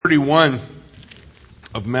31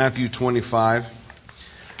 of Matthew 25.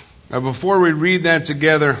 Now, before we read that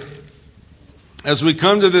together, as we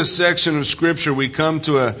come to this section of Scripture, we come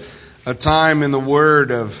to a time in the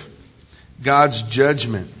Word of God's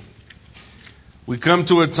judgment. We come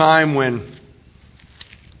to a time when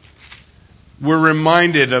we're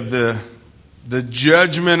reminded of the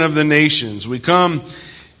judgment of the nations. We come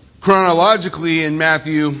chronologically in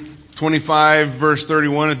Matthew 25, verse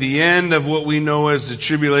 31, at the end of what we know as the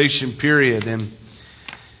tribulation period and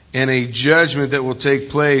a judgment that will take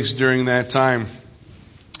place during that time.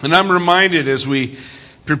 And I'm reminded as we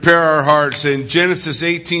prepare our hearts in Genesis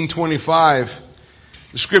 18:25,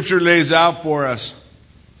 the Scripture lays out for us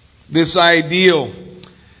this ideal.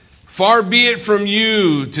 Far be it from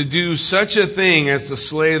you to do such a thing as to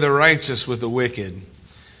slay the righteous with the wicked,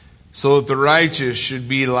 so that the righteous should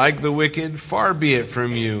be like the wicked. Far be it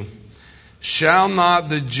from you. Shall not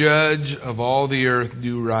the judge of all the earth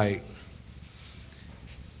do right?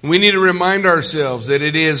 We need to remind ourselves that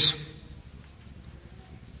it is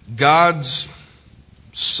God's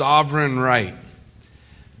sovereign right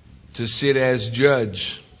to sit as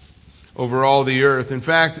judge over all the earth. In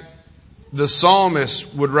fact, the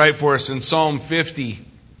psalmist would write for us in Psalm 50,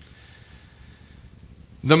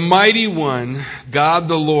 "The mighty one, God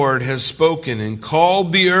the Lord, has spoken and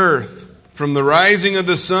called the earth from the rising of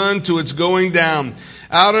the sun to its going down.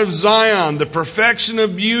 Out of Zion, the perfection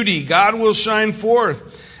of beauty, God will shine forth,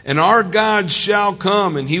 and our God shall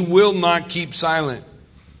come, and he will not keep silent.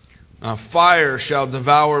 A fire shall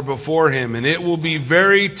devour before him, and it will be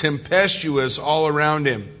very tempestuous all around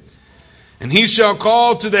him. And he shall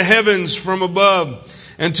call to the heavens from above,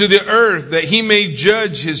 and to the earth, that he may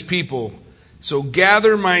judge his people. So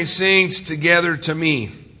gather my saints together to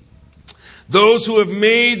me, those who have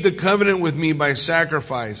made the covenant with me by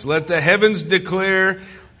sacrifice. Let the heavens declare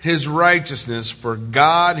his righteousness, for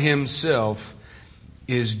God himself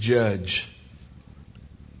is judge."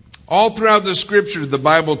 All throughout the Scripture, the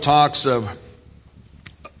Bible talks of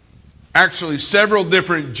actually several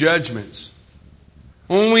different judgments.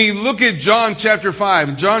 When we look at John chapter 5,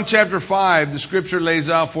 in John chapter 5, the Scripture lays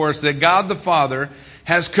out for us that God the Father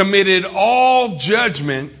has committed all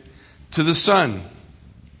judgment to the Son.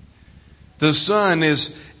 The Son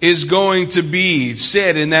is going to be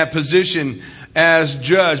set in that position as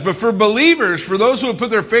judge. But for believers, for those who have put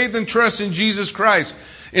their faith and trust in Jesus Christ,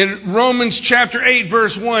 in Romans chapter 8,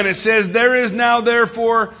 verse 1, it says, "There is now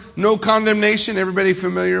therefore no condemnation." Everybody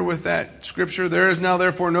familiar with that scripture? There is now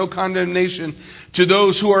therefore no condemnation to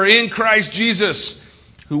those who are in Christ Jesus,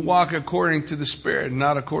 who walk according to the Spirit,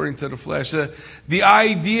 not according to the flesh. The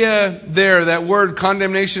idea there, that word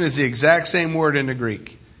condemnation, is the exact same word in the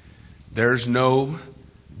Greek. There's no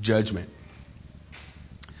judgment.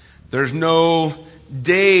 There's no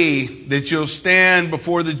day that you'll stand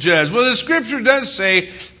before the judge. Well, the Scripture does say,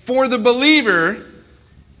 for the believer,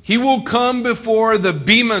 he will come before the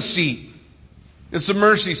Bema seat. It's the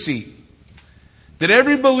mercy seat. That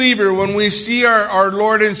every believer, when we see our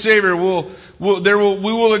Lord and Savior, we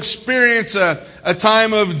will experience a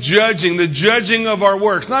time of judging, the judging of our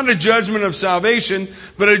works. Not a judgment of salvation,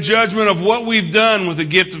 but a judgment of what we've done with the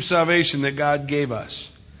gift of salvation that God gave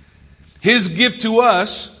us. His gift to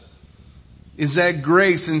us is that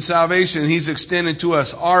grace and salvation He's extended to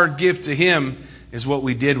us. Our gift to Him is what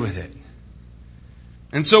we did with it.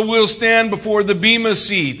 And so we'll stand before the Bema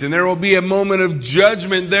seat, and there will be a moment of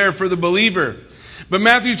judgment there for the believer. But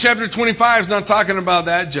Matthew chapter 25 is not talking about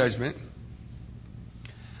that judgment.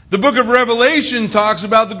 The book of Revelation talks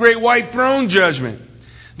about the great white throne judgment.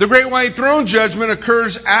 The great white throne judgment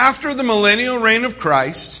occurs after the millennial reign of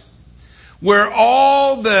Christ, where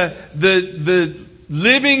all the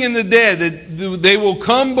living and the dead, they will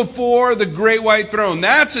come before the great white throne.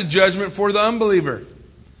 That's a judgment for the unbeliever.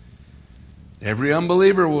 Every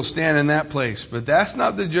unbeliever will stand in that place. But that's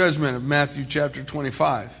not the judgment of Matthew chapter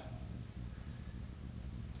 25.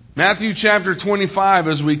 Matthew chapter 25,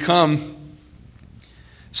 as we come,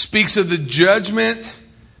 speaks of the judgment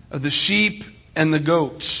of the sheep and the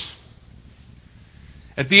goats.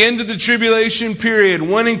 At the end of the tribulation period,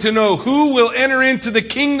 wanting to know who will enter into the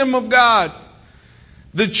kingdom of God.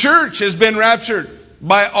 The church has been raptured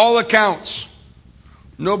by all accounts.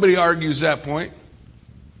 Nobody argues that point.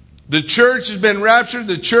 The church has been raptured.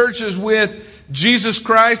 The church is with Jesus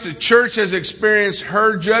Christ. The church has experienced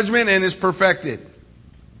her judgment and is perfected.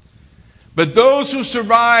 But those who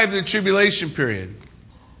survive the tribulation period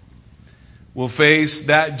will face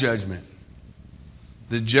that judgment.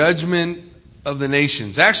 The judgment of the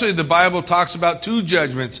nations. Actually, the Bible talks about two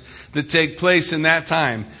judgments that take place in that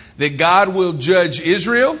time. That God will judge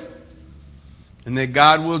Israel and that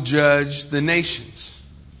God will judge the nations.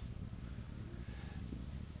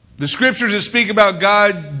 The scriptures that speak about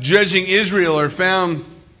God judging Israel are found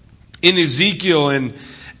in Ezekiel and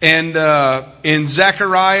in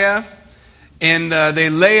Zechariah. And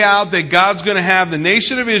they lay out that God's going to have the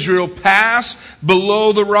nation of Israel pass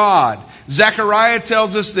below the rod. Zechariah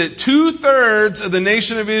tells us that 2/3 of the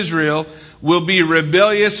nation of Israel will be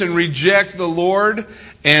rebellious and reject the Lord,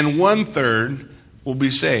 and 1/3 will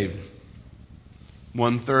be saved.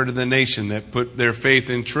 1/3 of the nation that put their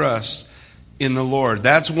faith and trust in the Lord.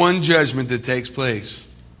 That's one judgment that takes place.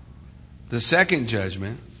 The second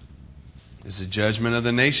judgment is the judgment of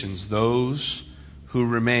the nations, those who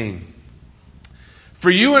remain.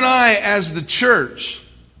 For you and I as the church,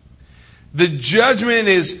 the judgment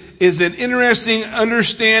is an interesting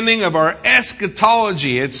understanding of our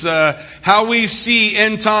eschatology. It's how we see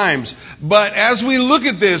end times. But as we look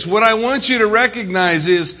at this, what I want you to recognize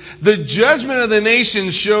is the judgment of the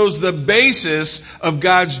nations shows the basis of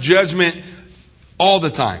God's judgment all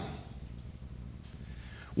the time.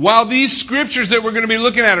 While these scriptures that we're going to be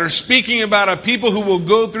looking at are speaking about a people who will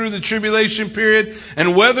go through the tribulation period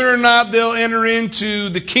and whether or not they'll enter into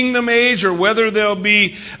the kingdom age or whether they'll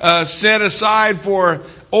be set aside for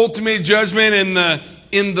ultimate judgment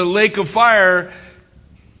in the lake of fire,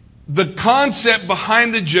 the concept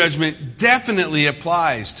behind the judgment definitely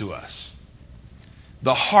applies to us.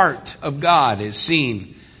 The heart of God is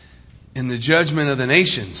seen in the judgment of the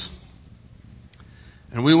nations.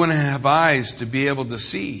 And we want to have eyes to be able to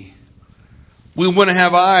see. We want to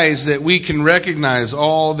have eyes that we can recognize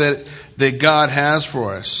all that God has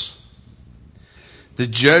for us. The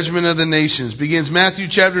judgment of the nations begins Matthew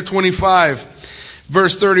chapter 25,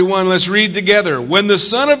 verse 31. Let's read together. When the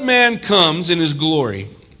Son of Man comes in His glory,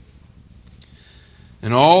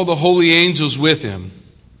 and all the holy angels with Him,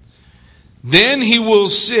 then He will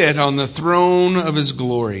sit on the throne of His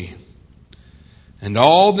glory. And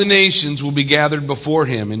all the nations will be gathered before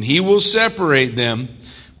Him, and He will separate them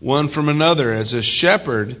one from another, as a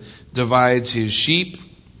shepherd divides his sheep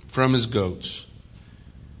from his goats.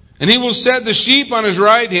 And He will set the sheep on His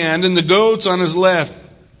right hand and the goats on His left.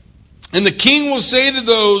 And the King will say to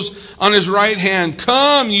those on His right hand,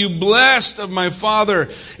 "Come, you blessed of my Father,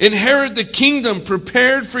 inherit the kingdom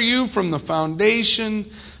prepared for you from the foundation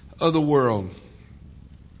of the world.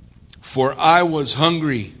 For I was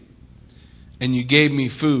hungry, and you gave me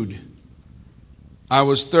food. I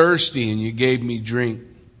was thirsty, and you gave me drink.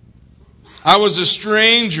 I was a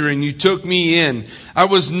stranger, and you took me in. I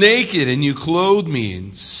was naked, and you clothed me,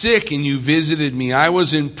 and sick, and you visited me. I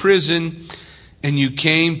was in prison, and you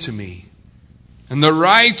came to me." And the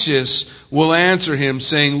righteous will answer Him,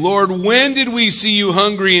 saying, "Lord, when did we see you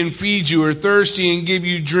hungry and feed you, or thirsty and give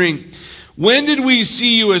you drink? When did we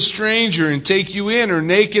see you a stranger and take you in, or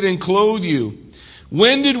naked and clothe you?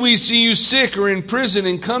 When did we see you sick or in prison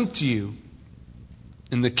and come to you?"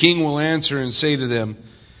 And the King will answer and say to them,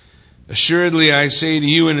 "Assuredly I say to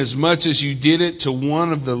you, inasmuch as you did it to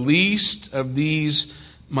one of the least of these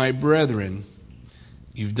my brethren,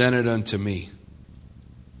 you've done it unto me."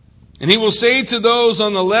 And He will say to those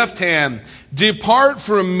on the left hand, "Depart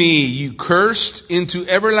from me, you cursed, into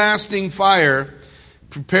everlasting fire,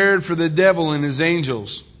 prepared for the devil and his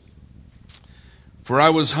angels. For I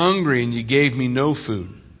was hungry, and you gave me no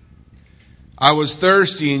food. I was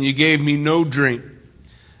thirsty, and you gave me no drink.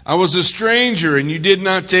 I was a stranger, and you did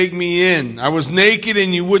not take me in. I was naked,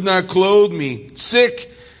 and you would not clothe me. Sick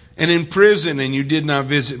and in prison, and you did not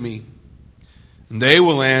visit me." And they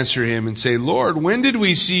will answer Him and say, "Lord, when did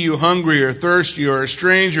we see you hungry or thirsty or a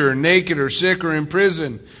stranger or naked or sick or in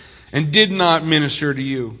prison, and did not minister to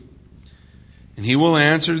you?" And He will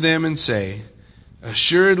answer them and say,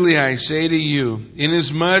 "Assuredly I say to you,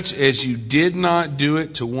 inasmuch as you did not do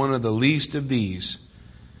it to one of the least of these,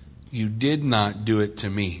 you did not do it to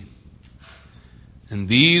me. And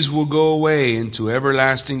these will go away into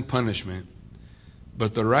everlasting punishment,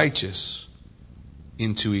 but the righteous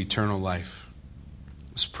into eternal life."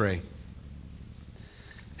 Let's pray.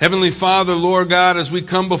 Heavenly Father, Lord God, as we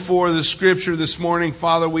come before the Scripture this morning,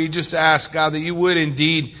 Father, we just ask, God, that you would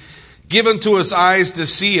indeed give unto us eyes to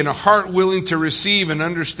see and a heart willing to receive and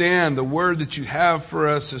understand the word that you have for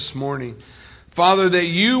us this morning. Father, that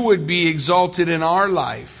you would be exalted in our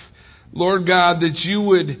life. Lord God, that you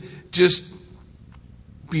would just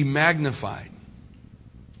be magnified.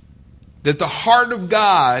 That the heart of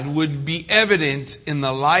God would be evident in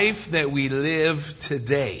the life that we live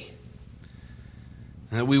today.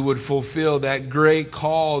 And that we would fulfill that great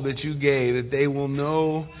call that you gave, that they will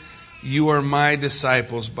know you are my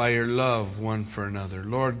disciples by your love one for another.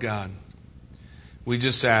 Lord God, we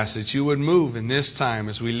just ask that you would move in this time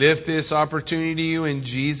as we lift this opportunity to you. In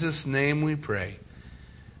Jesus' name we pray.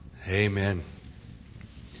 Amen.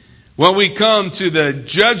 Well, we come to the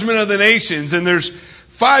judgment of the nations, and there's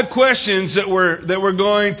 5 questions that we're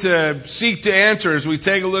going to seek to answer as we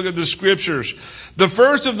take a look at the Scriptures. The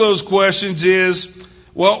first of those questions is,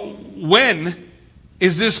 well, when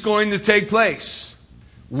is this going to take place?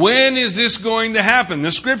 When is this going to happen?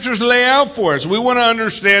 The Scriptures lay out for us. We want to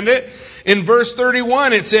understand it. In verse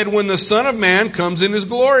 31, it said, when the Son of Man comes in His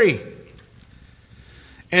glory,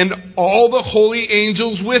 and all the holy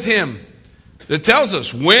angels with Him. That tells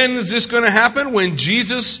us, when is this going to happen? When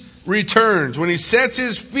Jesus returns, when He sets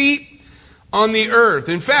His feet on the earth.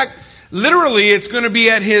 In fact, literally, it's going to be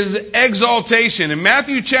at His exaltation. In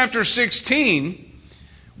Matthew chapter 16,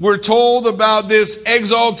 we're told about this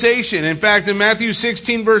exaltation. In fact, in Matthew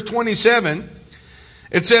 16, verse 27,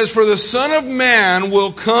 it says, for the Son of Man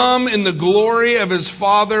will come in the glory of His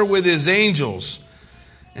Father with His angels,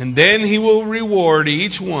 and then He will reward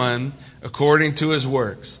each one according to his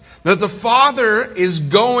works. That the Father is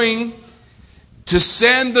going to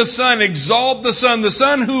send the Son, exalt the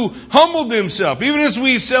Son who humbled Himself, even as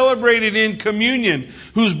we celebrated in communion,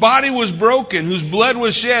 whose body was broken, whose blood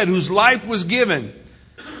was shed, whose life was given.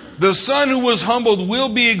 The Son who was humbled will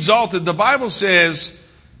be exalted. The Bible says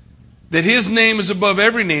that His name is above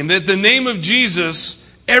every name, that the name of Jesus,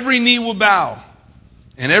 every knee will bow,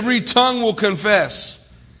 and every tongue will confess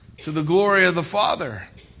to the glory of the Father,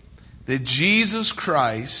 that Jesus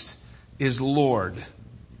Christ is Lord,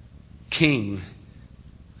 King,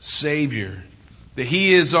 Savior, that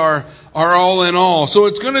He is our all in all. So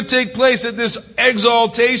it's going to take place at this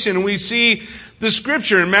exaltation. And we see the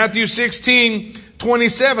Scripture in Matthew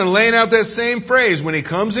 16:27 laying out that same phrase, when He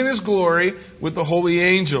comes in His glory with the holy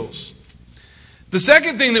angels. The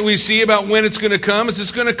second thing that we see about when it's going to come is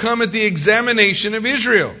it's going to come at the examination of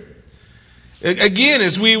Israel. Again,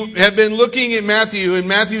 as we have been looking at Matthew, in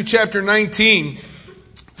Matthew chapter 19,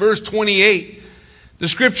 verse 28, the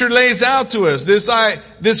Scripture lays out to us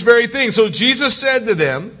this very thing. So Jesus said to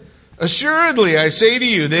them, assuredly I say to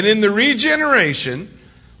you that in the regeneration,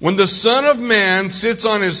 when the Son of Man sits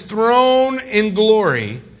on His throne in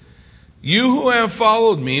glory, you who have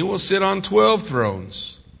followed me will sit on 12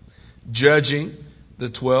 thrones, judging the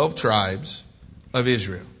 12 tribes of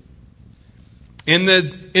Israel. In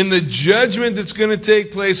the judgment that's going to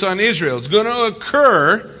take place on Israel, it's going to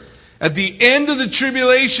occur at the end of the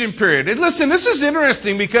tribulation period. And listen, this is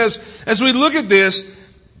interesting because as we look at this,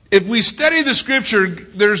 if we study the Scripture,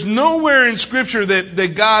 there's nowhere in Scripture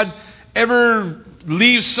that God ever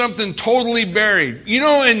leaves something totally buried. You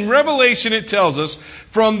know, in Revelation it tells us,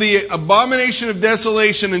 from the abomination of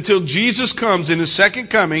desolation until Jesus comes in His second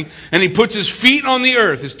coming, and He puts His feet on the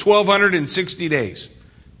earth, is 1,260 days.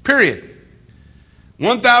 Period.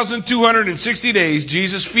 1,260 days,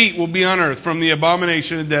 Jesus' feet will be on earth from the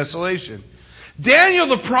abomination of desolation. Daniel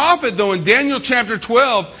the prophet, though, in Daniel chapter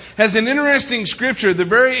 12, has an interesting scripture at the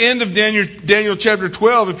very end of Daniel chapter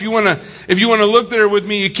 12. If you want to look there with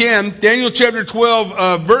me, you can. Daniel chapter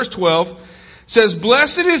 12, verse 12 says,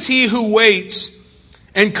 blessed is he who waits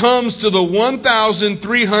and comes to the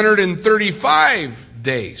 1,335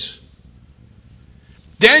 days.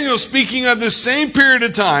 Daniel, speaking of this same period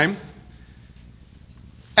of time,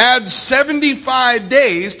 adds 75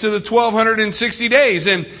 days to the 1,260 days.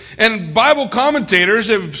 And Bible commentators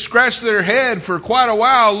have scratched their head for quite a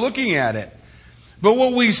while looking at it. But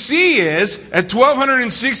what we see is, at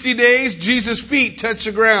 1,260 days, Jesus' feet touch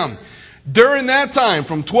the ground. During that time,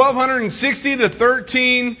 from 1,260 to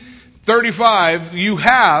 1,335, you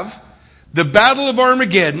have the Battle of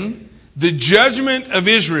Armageddon, the judgment of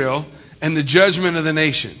Israel, and the judgment of the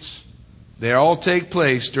nations. They all take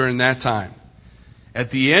place during that time. At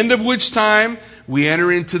the end of which time, we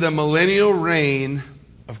enter into the millennial reign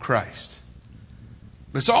of Christ.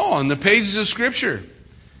 It's all on the pages of Scripture.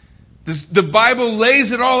 The Bible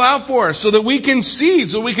lays it all out for us so that we can see,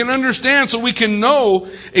 so we can understand, so we can know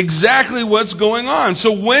exactly what's going on.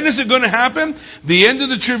 So when is it going to happen? The end of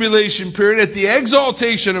the tribulation period, at the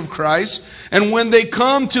exaltation of Christ, and when they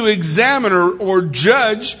come to examine or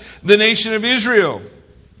judge the nation of Israel.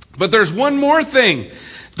 But there's one more thing.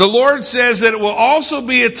 The Lord says that it will also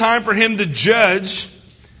be a time for Him to judge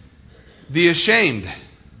the ashamed.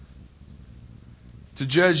 To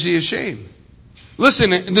judge the ashamed.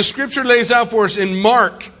 Listen, the Scripture lays out for us in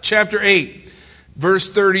Mark chapter 8, verse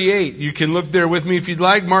 38. You can look there with me if you'd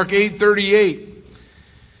like. Mark 8:38.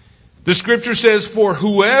 The Scripture says, for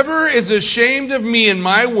whoever is ashamed of me and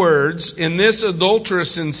my words in this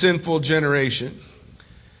adulterous and sinful generation,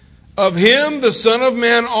 of him the Son of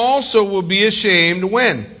Man also will be ashamed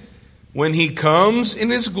when? When He comes in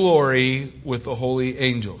His glory with the holy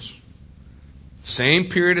angels. Same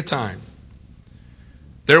period of time.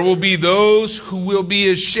 There will be those who will be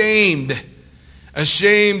ashamed.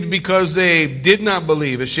 Ashamed because they did not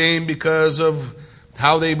believe. Ashamed because of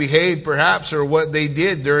how they behaved, perhaps, or what they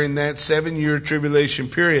did during that 7-year tribulation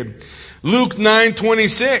period. Luke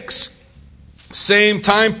 9:26. Same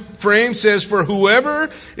time frame says, "For whoever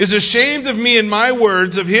is ashamed of me and my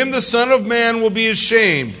words, of him the Son of Man will be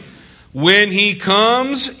ashamed when he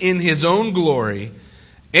comes in his own glory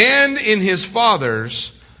and in his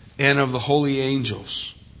Father's and of the holy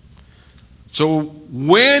angels." So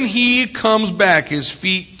when he comes back, his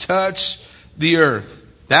feet touch the earth.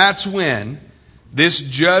 That's when this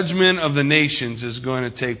judgment of the nations is going to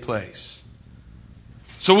take place.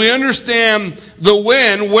 So we understand the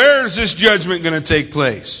when. Where is this judgment going to take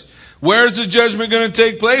place? Where is the judgment going to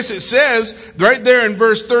take place? It says right there in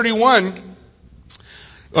verse 31,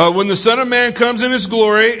 when the Son of Man comes in his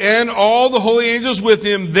glory and all the holy angels with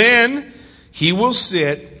him, then he will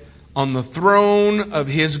sit on the throne of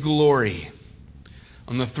his glory.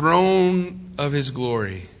 On the throne of his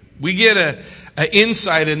glory. We get an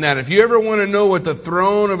insight in that. If you ever want to know what the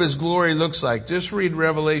throne of his glory looks like, just read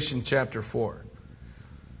Revelation chapter 4.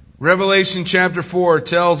 Revelation chapter 4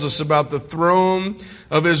 tells us about the throne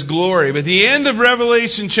of his glory. But at the end of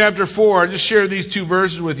Revelation chapter 4, I'll just share these two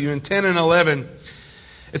verses with you in 10 and 11.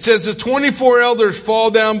 It says, "The 24 elders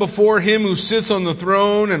fall down before him who sits on the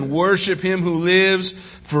throne and worship him who lives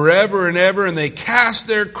forever and ever. And they cast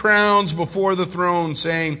their crowns before the throne,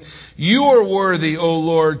 saying, 'You are worthy, O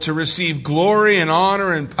Lord, to receive glory and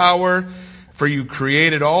honor and power, for you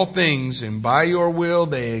created all things, and by your will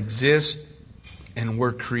they exist and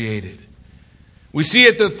were created.'" We see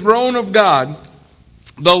at the throne of God,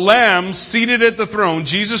 the Lamb seated at the throne,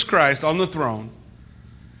 Jesus Christ on the throne.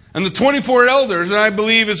 And the 24 elders, and I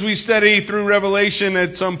believe as we study through Revelation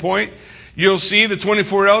at some point, you'll see the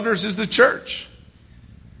 24 elders is the church.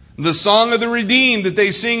 The song of the redeemed that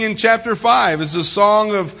they sing in chapter 5 is the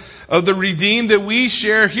song of the redeemed that we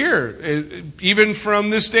share here, even from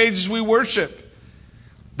this stage as we worship.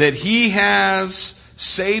 That he has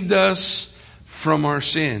saved us from our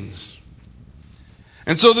sins.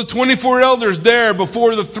 And so the 24 elders there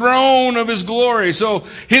before the throne of his glory. So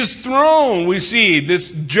his throne, we see, this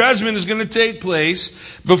judgment is going to take place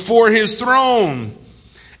before his throne.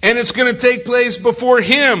 And it's going to take place before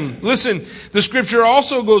him. Listen, the scripture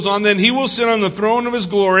also goes on, "Then he will sit on the throne of his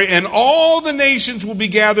glory, and all the nations will be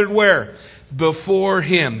gathered" where? Before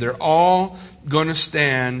him. They're all going to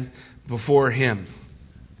stand before him.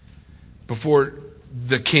 Before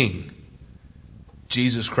the King,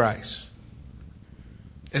 Jesus Christ.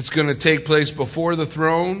 It's going to take place before the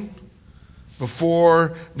throne,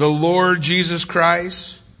 before the Lord Jesus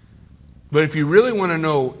Christ. But if you really want to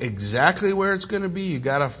know exactly where it's going to be, you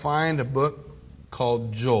got to find a book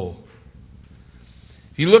called Joel.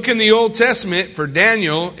 If you look in the Old Testament for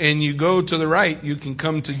Daniel and you go to the right, you can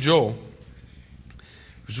come to Joel.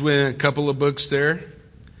 There's a couple of books there.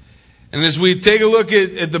 And as we take a look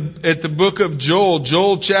at the book of Joel,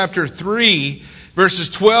 Joel chapter 3, verses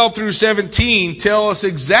 12 through 17 tell us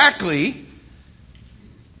exactly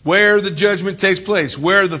where the judgment takes place.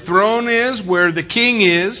 Where the throne is, where the king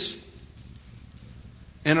is.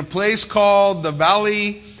 In a place called the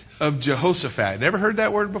Valley of Jehoshaphat. Never heard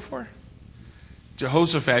that word before?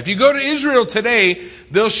 Jehoshaphat. If you go to Israel today,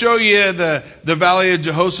 they'll show you the Valley of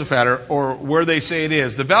Jehoshaphat, or where they say it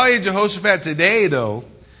is. The Valley of Jehoshaphat today, though,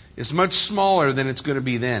 is much smaller than it's going to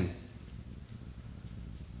be then.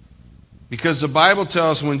 Because the Bible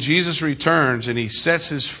tells us when Jesus returns and he sets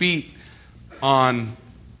his feet on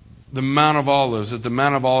the Mount of Olives, that the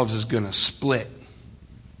Mount of Olives is going to split.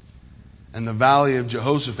 And the Valley of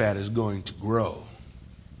Jehoshaphat is going to grow.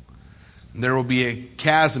 And there will be a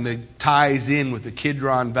chasm that ties in with the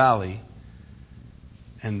Kidron Valley.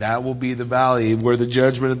 And that will be the valley where the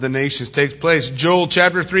judgment of the nations takes place. Joel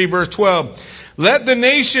chapter 3 verse 12. "Let the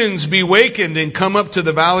nations be wakened and come up to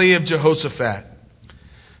the Valley of Jehoshaphat.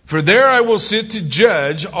 For there I will sit to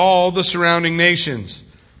judge all the surrounding nations.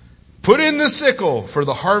 Put in the sickle, for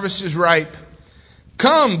the harvest is ripe.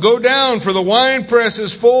 Come, go down, for the winepress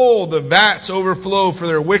is full. The vats overflow, for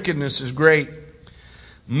their wickedness is great.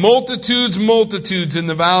 Multitudes, multitudes in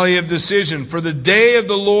the valley of decision. For the day of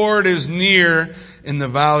the Lord is near in the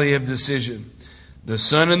valley of decision. The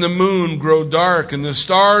sun and the moon grow dark, and the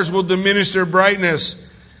stars will diminish their brightness.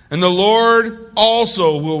 And the Lord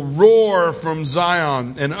also will roar from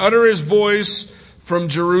Zion and utter his voice from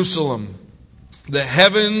Jerusalem. The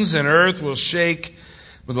heavens and earth will shake,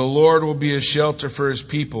 but the Lord will be a shelter for his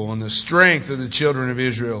people and the strength of the children of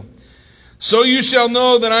Israel. So you shall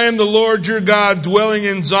know that I am the Lord your God, dwelling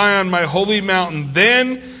in Zion, my holy mountain.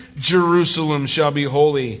 Then Jerusalem shall be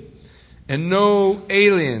holy, and no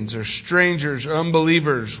aliens or strangers or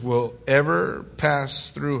unbelievers will ever pass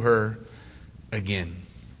through her again.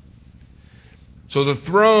 So the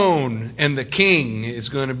throne and the king is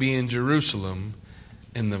going to be in Jerusalem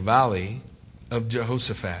in the valley of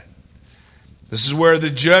Jehoshaphat. This is where the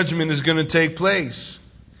judgment is going to take place.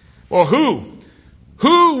 Well, who?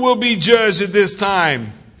 Who will be judged at this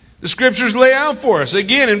time? The scriptures lay out for us.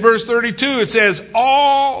 Again, in verse 32, it says,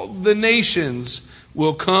 all the nations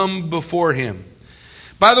will come before him.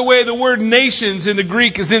 By the way, the word nations in the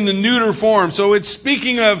Greek is in the neuter form. So it's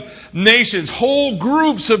speaking of nations, whole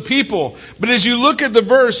groups of people. But as you look at the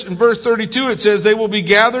verse, in verse 32, it says, they will be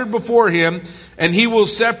gathered before him, and he will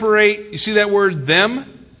separate. You see that word them?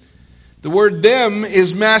 The word them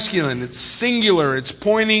is masculine. It's singular. It's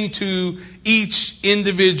pointing to each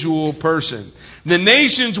individual person. The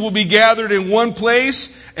nations will be gathered in one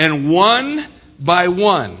place, and one by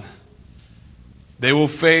one, they will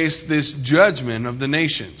face this judgment of the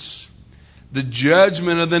nations. The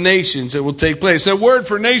judgment of the nations that will take place. That word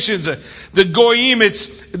for nations, the goyim,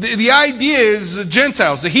 the idea is the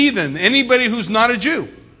Gentiles, the heathen, anybody who's not a Jew.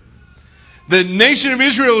 The nation of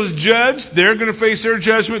Israel is judged. They're going to face their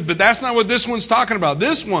judgment, but that's not what this one's talking about.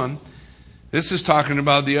 This is talking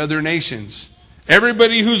about the other nations.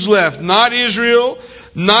 Everybody who's left, not Israel,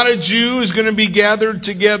 not a Jew, is going to be gathered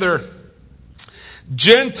together.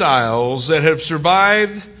 Gentiles that have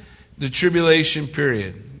survived the tribulation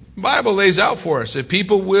period. The Bible lays out for us that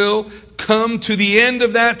people will come to the end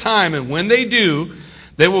of that time, and when they do,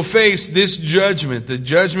 they will face this judgment, the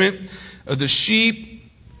judgment of the sheep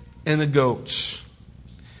and the goats.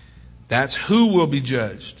 That's who will be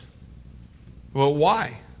judged. Well,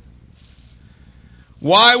 why?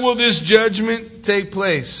 Why will this judgment take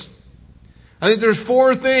place? I think there's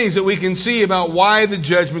 4 things that we can see about why the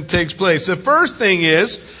judgment takes place. The first thing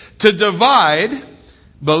is to divide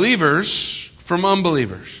believers from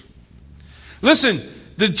unbelievers. Listen,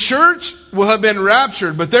 the church will have been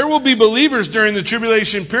raptured, but there will be believers during the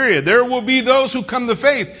tribulation period. There will be those who come to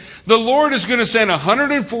faith. The Lord is going to send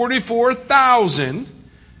 144,000,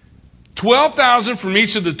 12,000 from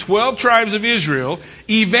each of the 12 tribes of Israel,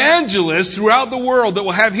 evangelists throughout the world that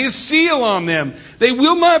will have His seal on them. They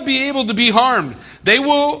will not be able to be harmed. They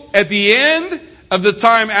will, at the end of the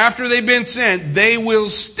time after they've been sent, they will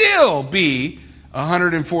still be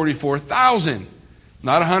 144,000.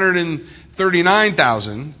 Not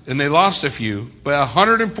 139,000, and they lost a few, but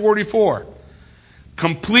 144.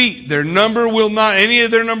 Complete. Their number will not, any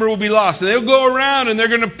of their number will be lost. And they'll go around and they're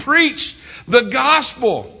going to preach the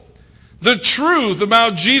gospel. The truth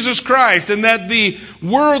about Jesus Christ, and that the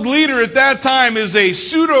world leader at that time is a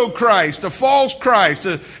pseudo-Christ, a false Christ,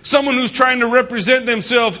 someone who's trying to represent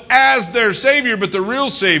themselves as their Savior, but the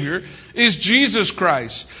real Savior is Jesus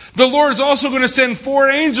Christ. The Lord is also going to send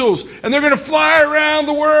 4 angels, and they're going to fly around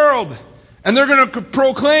the world, and they're going to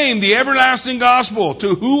proclaim the everlasting gospel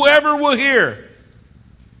to whoever will hear.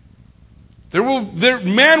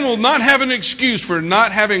 Man will not have an excuse for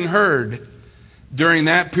not having heard during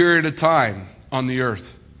that period of time on the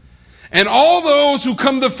earth. And all those who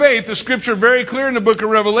come to faith, the scripture very clear in the book of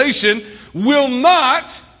Revelation, will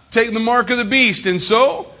not take the mark of the beast. And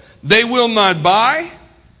so, they will not buy,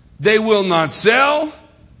 they will not sell,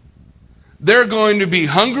 they're going to be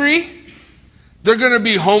hungry, they're going to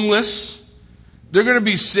be homeless, they're going to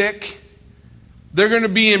be sick, they're going to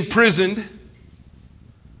be imprisoned.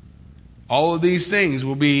 All of these things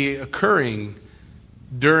will be occurring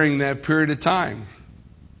during that period of time.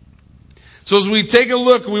 So as we take a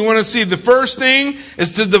look, we want to see the first thing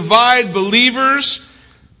is to divide believers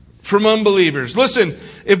from unbelievers. Listen,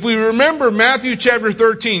 if we remember Matthew chapter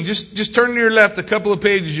 13, just turn to your left a couple of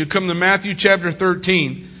pages, you come to Matthew chapter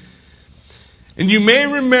 13. And you may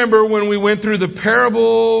remember when we went through the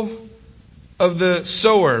parable of the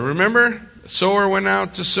sower. Remember? The sower went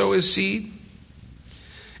out to sow his seed.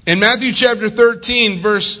 In Matthew chapter 13,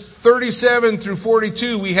 verse 37 through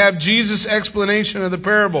 42, we have Jesus' explanation of the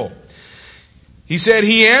parable. He said,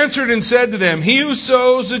 He answered and said to them, He who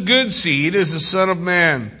sows the good seed is the Son of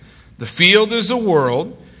Man. The field is the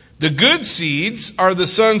world. The good seeds are the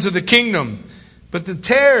sons of the kingdom, but the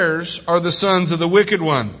tares are the sons of the wicked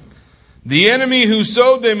one. The enemy who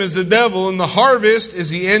sowed them is the devil, and the harvest is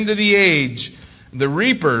the end of the age. The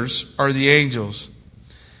reapers are the angels.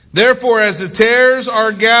 Therefore, as the tares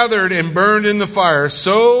are gathered and burned in the fire,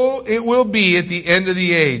 so it will be at the end of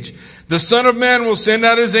the age. The Son of Man will send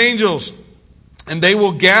out His angels, and they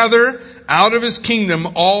will gather out of His kingdom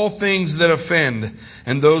all things that offend,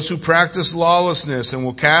 and those who practice lawlessness, and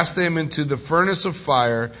will cast them into the furnace of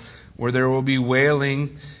fire, where there will be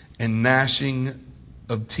wailing and gnashing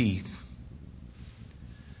of teeth.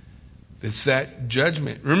 It's that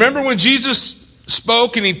judgment. Remember when Jesus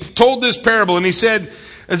spoke and he told this parable and he said,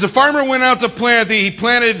 as a farmer went out to plant, he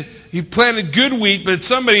planted good wheat,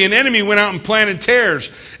 but an enemy went out and planted tares.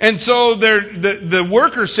 And so the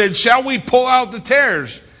workers said, shall we pull out the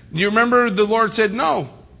tares? You remember the Lord said, no,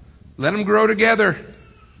 let them grow together.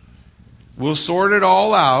 We'll sort it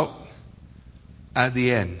all out at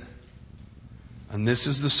the end. And this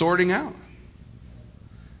is the sorting out.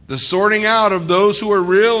 The sorting out of those who are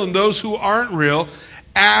real and those who aren't real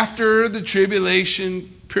after the tribulation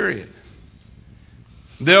period.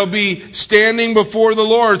 They'll be standing before the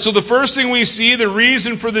Lord. So the first thing we see, the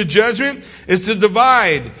reason for the judgment, is to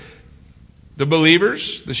divide the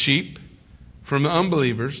believers, the sheep, from the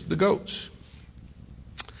unbelievers, the goats.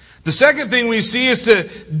 The second thing we see is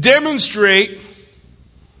to demonstrate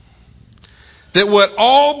that what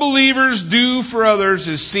all believers do for others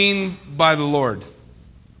is seen by the Lord.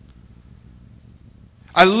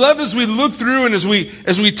 I love as we look through and as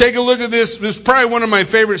we take a look at this is probably one of my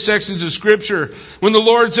favorite sections of Scripture. When the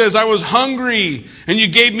Lord says, I was hungry and you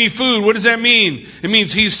gave me food. What does that mean? It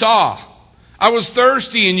means He saw. I was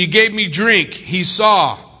thirsty and you gave me drink. He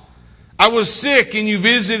saw. I was sick and you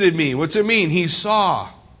visited me. What's it mean? He saw.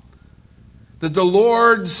 That the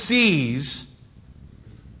Lord sees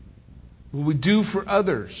what we do for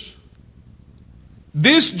others.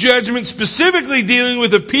 This judgment specifically dealing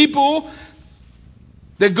with the people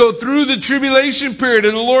that go through the tribulation period,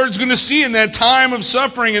 and the Lord's going to see in that time of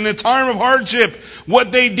suffering, in the time of hardship,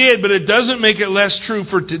 what they did, but it doesn't make it less true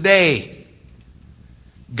for today.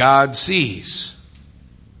 God sees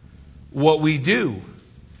what we do.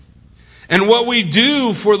 And what we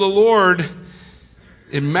do for the Lord,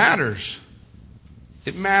 it matters.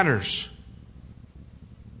 It matters.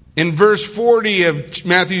 In verse 40 of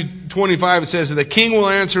Matthew 25, it says that the king will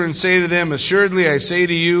answer and say to them, assuredly I say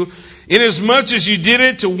to you, inasmuch as you did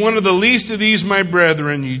it to one of the least of these my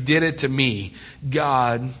brethren, you did it to me.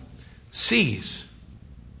 God sees.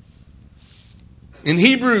 In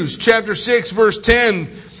Hebrews chapter 6 verse 10,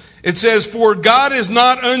 it says, for God is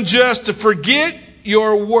not unjust to forget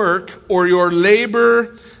your work or your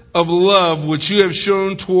labor of love which you have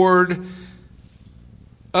shown toward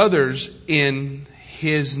others in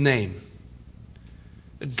His name.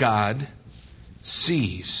 God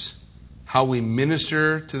sees how we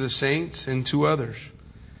minister to the saints and to others.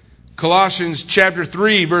 Colossians chapter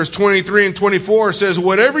 3 verse 23 and 24 says,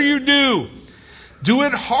 whatever you do, do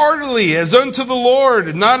it heartily as unto the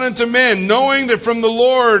Lord, not unto men, knowing that from the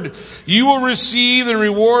Lord you will receive the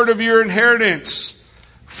reward of your inheritance.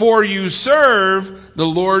 For you serve the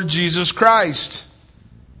Lord Jesus Christ.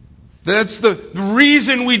 That's the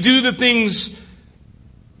reason we do the things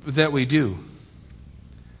that we do.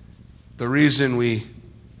 The reason we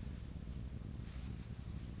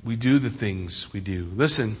do the things we do.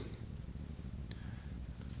 Listen.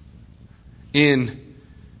 In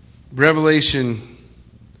Revelation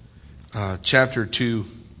chapter 2,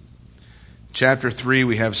 chapter 3,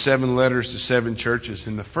 we have 7 letters to 7 churches.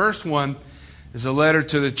 And the first one is a letter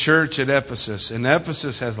to the church at Ephesus. And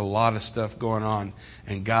Ephesus has a lot of stuff going on,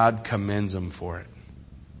 and God commends them for it.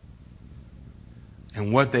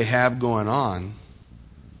 And what they have going on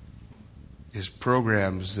is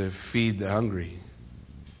programs that feed the hungry.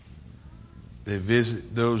 They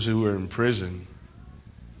visit those who are in prison.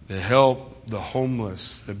 They help the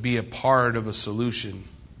homeless, to be a part of a solution.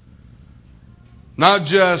 Not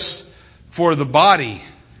just for the body,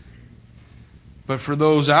 but for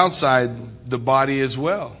those outside the body as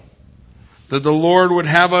well. That the Lord would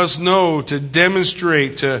have us know, to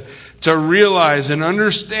demonstrate, to realize and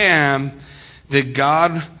understand that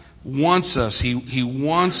God wants us. He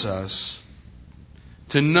wants us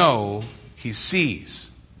to know He sees.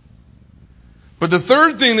 But the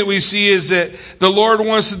third thing that we see is that the Lord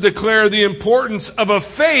wants to declare the importance of a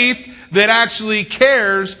faith that actually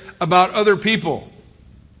cares about other people.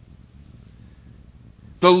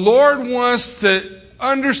 The Lord wants to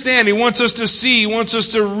understand, He wants us to see, He wants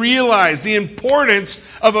us to realize the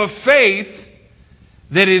importance of a faith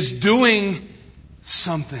that is doing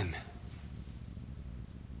something.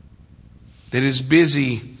 That is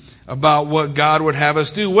busy about what God would have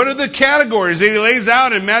us do. What are the categories that He lays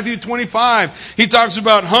out in Matthew 25? He talks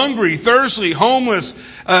about hungry, thirsty,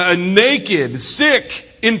 homeless, naked, sick,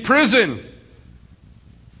 in prison.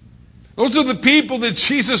 Those are the people that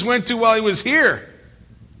Jesus went to while He was here.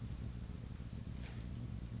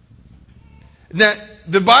 Now,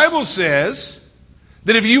 the Bible says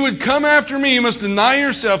that if you would come after me, you must deny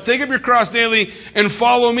yourself, take up your cross daily, and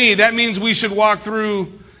follow me. That means we should walk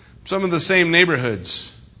through some of the same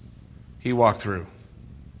neighborhoods He walked through.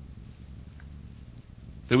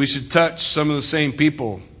 That we should touch some of the same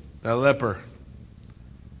people that leper.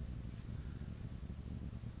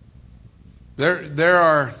 There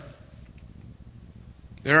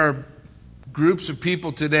are groups of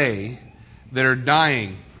people today that are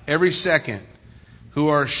dying every second who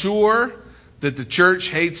are sure that the church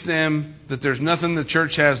hates them, that there's nothing the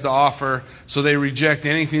church has to offer, so they reject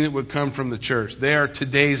anything that would come from the church. They are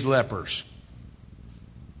today's lepers.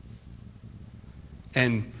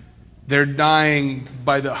 And they're dying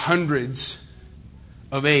by the hundreds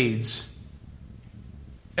of AIDS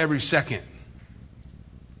every second.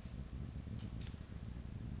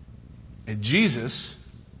 And Jesus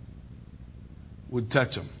would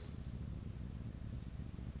touch them.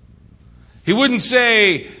 He wouldn't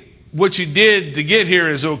say, what you did to get here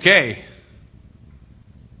is okay.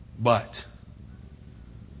 But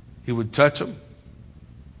He would touch them.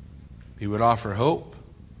 He would offer hope.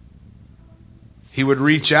 He would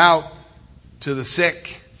reach out to the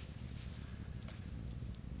sick,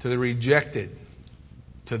 to the rejected,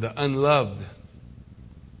 to the unloved.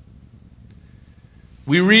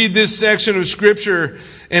 We read this section of Scripture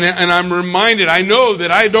and I'm reminded, I know that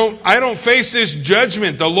I don't face this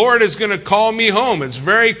judgment. The Lord is going to call me home. It's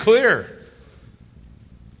very clear.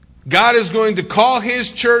 God is going to call His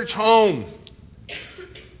church home.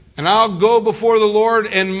 And I'll go before the Lord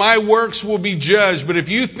and my works will be judged. But if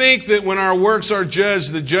you think that when our works are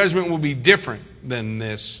judged, the judgment will be different than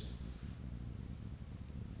this,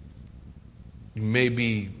 you may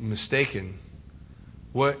be mistaken.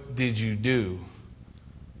 What did you do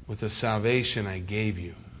with the salvation I gave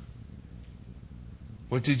you?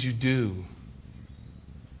 What did you do?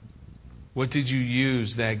 What did you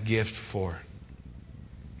use that gift for?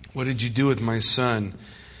 What did you do with my Son,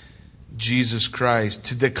 Jesus Christ?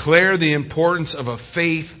 To declare the importance of a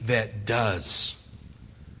faith that does.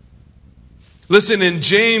 Listen, in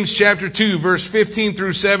James chapter 2, verse 15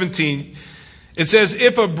 through 17, it says,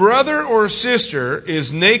 if a brother or sister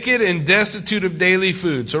is naked and destitute of daily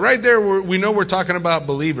food. So right there, we know we're talking about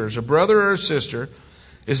believers. A brother or a sister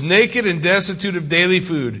is naked and destitute of daily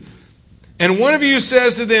food. And one of you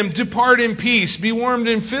says to them, depart in peace, be warmed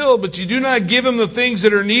and filled, but you do not give them the things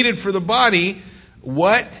that are needed for the body.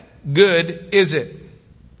 What good is it?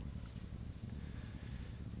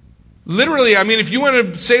 Literally, I mean, if you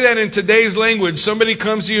want to say that in today's language, somebody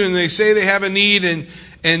comes to you and they say they have a need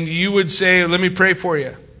and you would say, let me pray for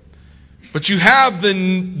you. But you have the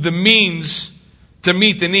means to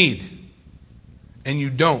meet the need. And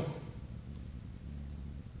you don't.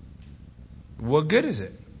 What good is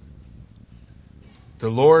it? The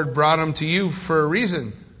Lord brought them to you for a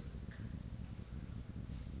reason.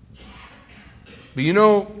 But you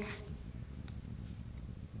know,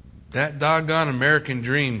 that doggone American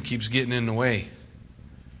dream keeps getting in the way.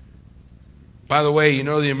 By the way, you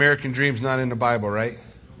know the American dream's not in the Bible, right?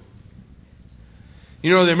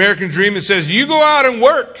 You know the American dream that says, you go out and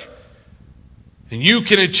work and you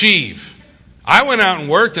can achieve. I went out and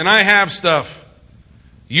worked and I have stuff.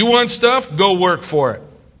 You want stuff? Go work for it.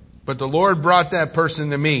 But the Lord brought that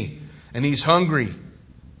person to me and he's hungry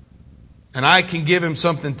and I can give him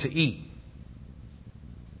something to eat.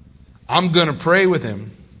 I'm going to pray with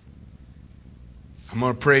him. I'm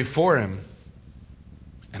going to pray for him.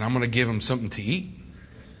 And I'm going to give him something to eat.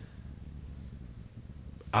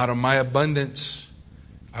 Out of my abundance,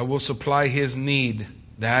 I will supply his need.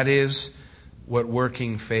 That is what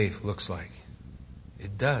working faith looks like.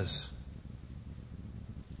 It does.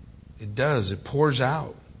 It does. It pours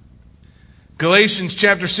out. Galatians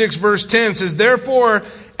chapter 6 verse 10 says, therefore,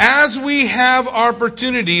 as we have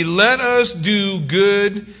opportunity, let us do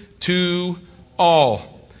good to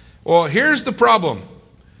all. Well, here's the problem.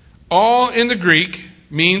 All in the Greek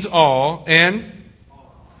means all, and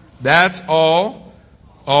that's all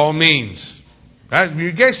means.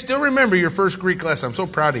 You guys still remember your first Greek lesson. I'm so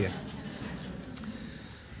proud of you.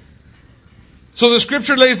 So the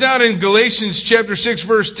scripture lays out in Galatians chapter 6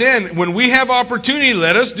 verse 10, when we have opportunity,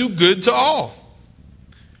 let us do good to all.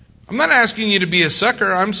 I'm not asking you to be a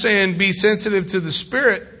sucker. I'm saying be sensitive to the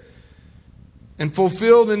Spirit and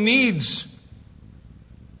fulfill the needs.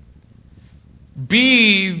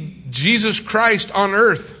 Be Jesus Christ on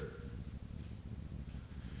earth.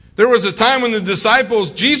 There was a time when the disciples,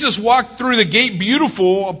 Jesus walked through the gate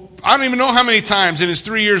beautiful, I don't even know how many times in his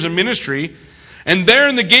 3 years of ministry. And there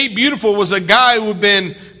in the gate beautiful was a guy who had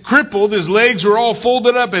been crippled. His legs were all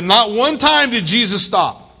folded up. And not one time did Jesus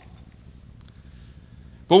stop.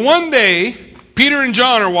 But one day, Peter and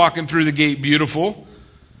John are walking through the gate beautiful.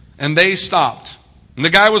 And they stopped. And the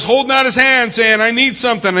guy was holding out his hand saying, I need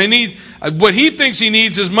something. What he thinks he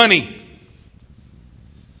needs is money.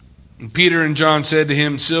 And Peter and John said to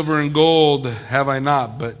him, silver and gold have I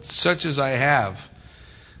not, but such as I have,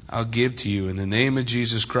 I'll give to you. In the name of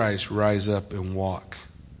Jesus Christ, rise up and walk.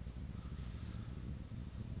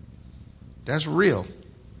 That's real.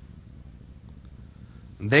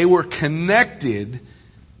 They were connected in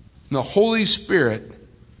the Holy Spirit.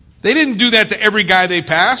 They didn't do that to every guy they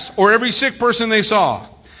passed or every sick person they saw.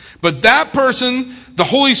 But that person, the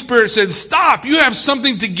Holy Spirit said, stop, you have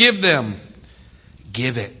something to give them.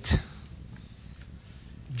 Give it.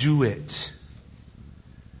 Do it.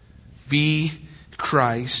 Be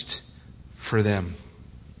Christ for them.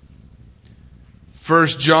 1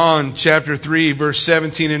 John chapter 3, verse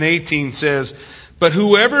 17 and 18 says, but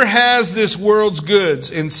whoever has this world's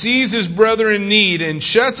goods and sees his brother in need and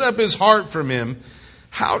shuts up his heart from him,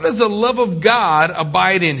 how does the love of God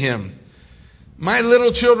abide in him? My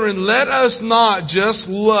little children, let us not just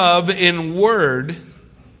love in word,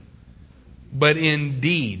 but in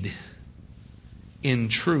deed, in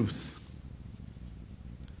truth.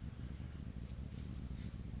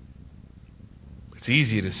 It's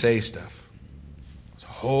easy to say stuff. It's a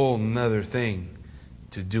whole nother thing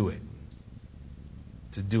to do it.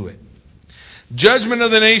 To do it. Judgment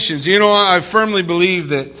of the nations. You know, I firmly believe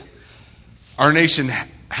that our nation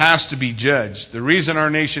has to be judged. The reason our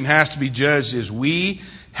nation has to be judged is we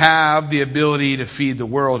have the ability to feed the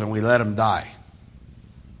world and we let them die.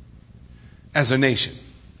 As a nation.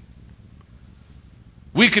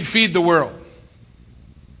 We could feed the world.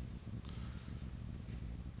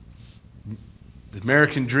 The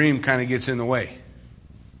American dream kind of gets in the way.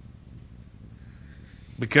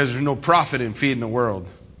 Because there's no profit in feeding the world.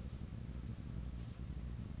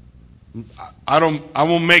 I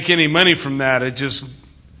won't make any money from that. It just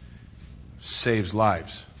saves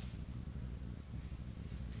lives.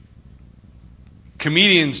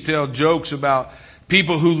 Comedians tell jokes about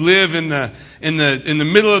people who live in the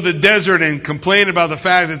middle of the desert and complain about the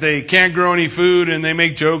fact that they can't grow any food, and they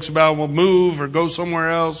make jokes about, well, move or go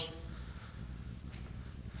somewhere else.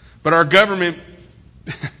 But our government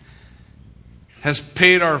has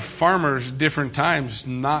paid our farmers different times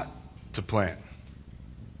not to plant,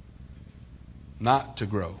 not to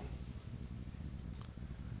grow.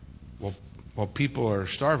 While people are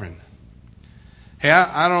starving. Hey,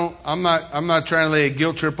 I'm not trying to lay a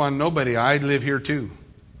guilt trip on nobody. I live here too.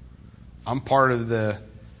 I'm part of the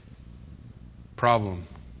problem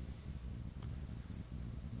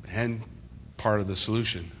and part of the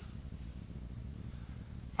solution.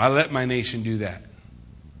 I let my nation do that.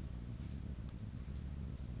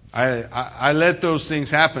 I let those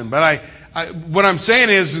things happen. But what I'm saying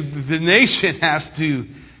is the nation has to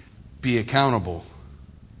be accountable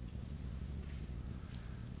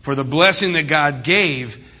for the blessing that God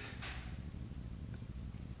gave,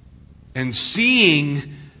 and seeing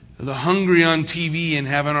the hungry on TV and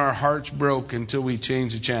having our hearts broke until we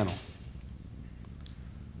change the channel.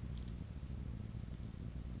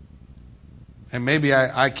 And maybe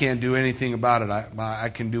I can't do anything about it. I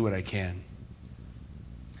can do what I can.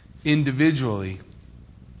 Individually,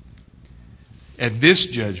 at this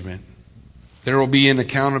judgment, there will be an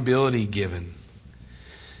accountability given.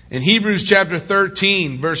 In Hebrews chapter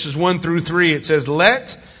 13, verses 1 through 3, it says,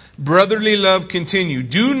 let brotherly love continue.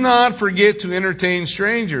 Do not forget to entertain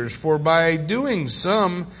strangers, for by doing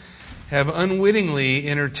some have unwittingly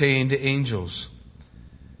entertained angels.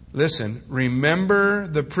 Listen, remember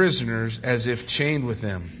the prisoners as if chained with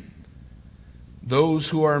them, those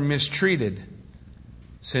who are mistreated,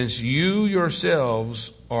 since you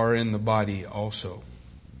yourselves are in the body also.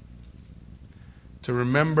 To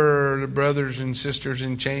remember the brothers and sisters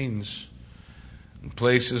in chains, in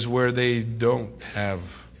places where they don't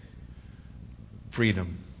have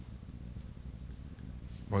freedom.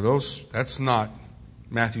 Well, that's not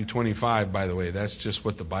Matthew 25, by the way. That's just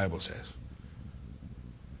what the Bible says.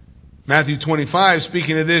 Matthew 25,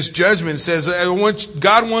 speaking of this judgment, says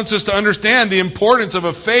God wants us to understand the importance of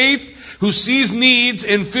a faith who sees needs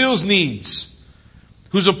and fills needs,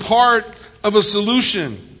 who's a part of a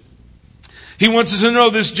solution. He wants us to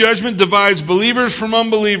know this judgment divides believers from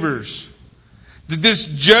unbelievers. That this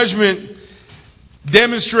judgment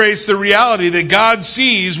demonstrates the reality that God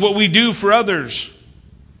sees what we do for others.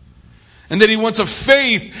 And that He wants a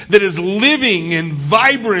faith that is living and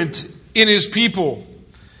vibrant in His people.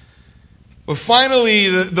 But finally,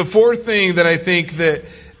 the fourth thing that I think that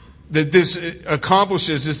this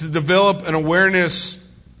accomplishes is to develop an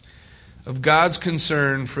awareness of God's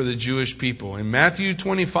concern for the Jewish people. In Matthew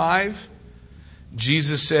 25,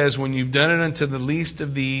 Jesus says, when you've done it unto the least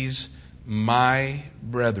of these, my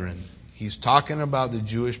brethren. He's talking about the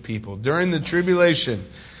Jewish people. During the tribulation,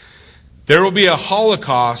 there will be a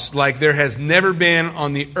Holocaust like there has never been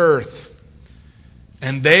on the earth.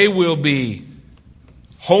 And they will be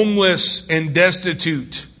homeless and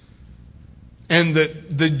destitute, and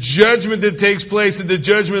the judgment that takes place at the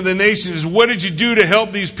judgment of the nation is, what did you do to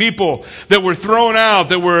help these people that were thrown out,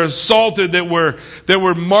 that were assaulted, that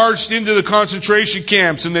were marched into the concentration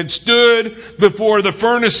camps, and that stood before the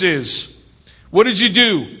furnaces? What did you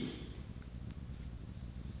do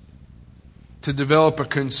to develop a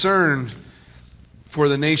concern for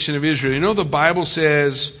the nation of Israel? You know, the Bible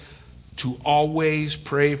says to always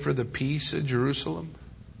pray for the peace of Jerusalem.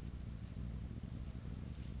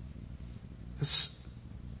 It's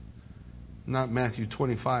not Matthew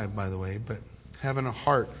 25, by the way, but having a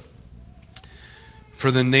heart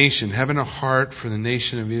for the nation, having a heart for the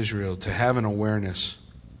nation of Israel, to have an awareness.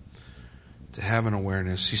 To have an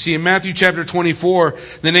awareness. You see, in Matthew chapter 24,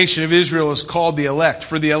 the nation of Israel is called the elect.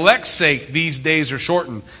 For the elect's sake, these days are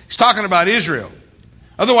shortened. He's talking about Israel.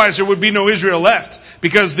 Otherwise, there would be no Israel left,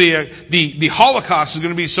 because the Holocaust is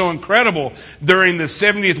going to be so incredible during the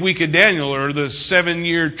 70th week of Daniel, or the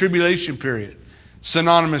 7-year tribulation period.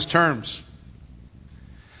 Synonymous terms.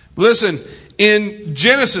 Listen, in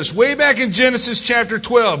Genesis, way back in Genesis chapter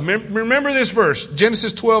 12, remember this verse,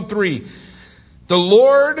 Genesis 12:3. The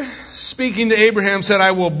Lord, speaking to Abraham, said,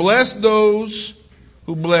 I will bless those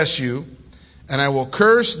who bless you, and I will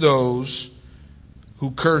curse those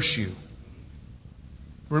who curse you.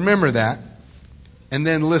 Remember that. And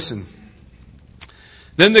then listen.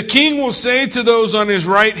 Then the king will say to those on his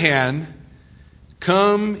right hand,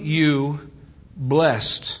 come, you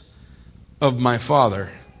blessed of my Father,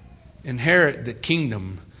 inherit the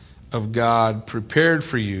kingdom of God prepared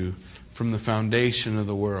for you from the foundation of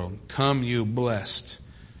the world. Come, you blessed.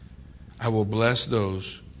 I will bless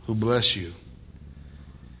those who bless you.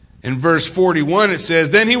 In verse 41 it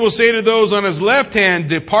says, then he will say to those on his left hand,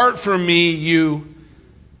 depart from me, you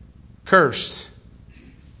cursed,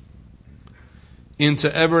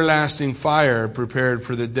 into everlasting fire prepared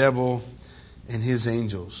for the devil and his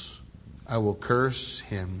angels. I will curse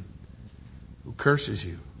him who curses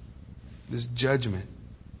you. This judgment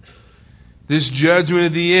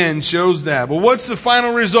at the end shows that. But what's the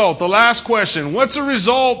final result? The last question. What's the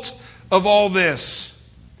result of all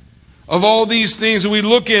this? Of all these things that we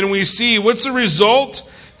look at and we see. What's the result?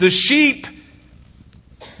 The sheep,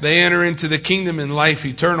 they enter into the kingdom in life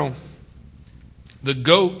eternal. The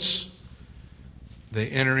goats, they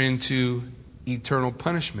enter into eternal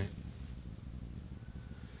punishment.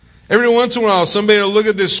 Every once in a while, somebody will look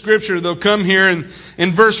at this scripture. They'll come here, and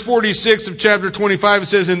in verse 46 of chapter 25, it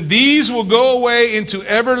says, and these will go away into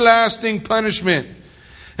everlasting punishment.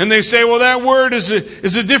 And they say, well, that word is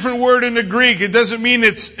a different word in the Greek. It doesn't mean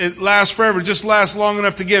it lasts forever. It just lasts long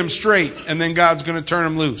enough to get them straight, and then God's going to turn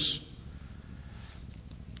them loose.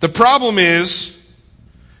 The problem is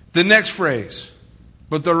the next phrase,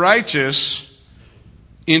 but the righteous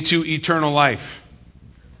into eternal life.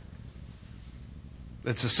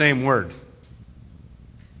 That's the same word.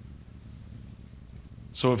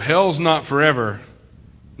 So if hell's not forever,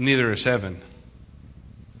 neither is heaven.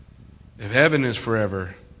 If heaven is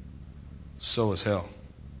forever, so is hell.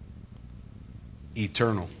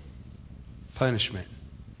 Eternal. Punishment.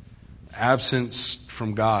 Absence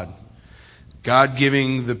from God. God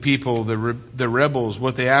giving the people, the rebels,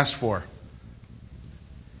 what they asked for.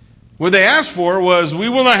 What they asked for was, we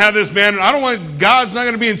will not have this man. God's not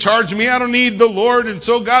going to be in charge of me. I don't need the Lord. And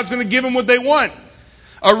so God's going to give them what they want.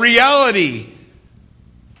 A reality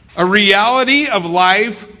of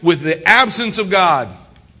life with the absence of God.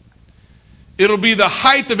 It'll be the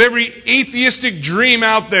height of every atheistic dream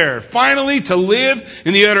out there. Finally, to live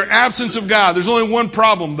in the utter absence of God. There's only one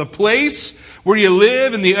problem. The place where you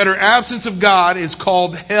live in the utter absence of God is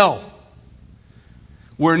called hell.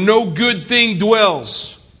 Where no good thing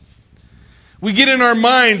dwells. We get in our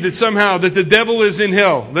mind that somehow that the devil is in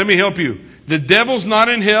hell. Let me help you. The devil's not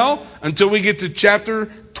in hell until we get to chapter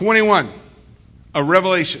 21 of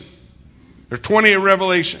Revelation. Or 20 of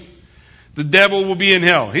Revelation. The devil will be in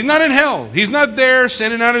hell. He's not in hell. He's not there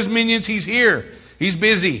sending out his minions. He's here. He's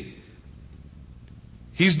busy.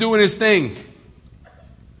 He's doing his thing.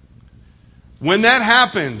 When that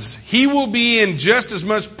happens, he will be in just as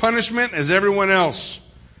much punishment as everyone else.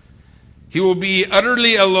 He will be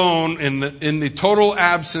utterly alone in the total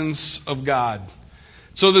absence of God.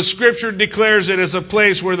 So the scripture declares it as a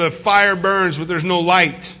place where the fire burns, but there's no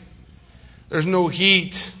light. There's no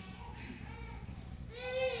heat.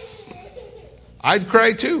 I'd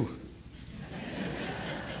cry too.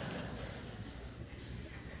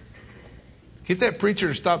 Get that preacher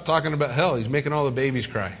to stop talking about hell. He's making all the babies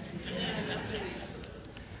cry.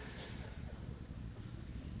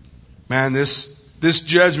 Man, this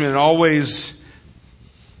judgment always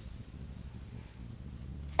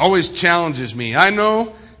challenges me. I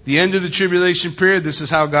know the end of the tribulation period, this is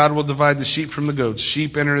how God will divide the sheep from the goats.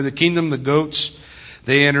 Sheep enter the kingdom, the goats,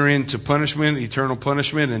 they enter into punishment, eternal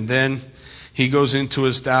punishment, and then he goes into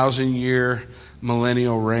his 1,000-year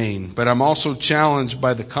millennial reign. But I'm also challenged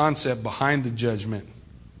by the concept behind the judgment.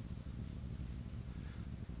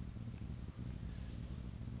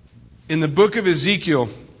 In the book of Ezekiel,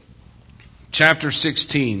 chapter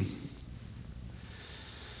 16,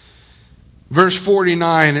 verse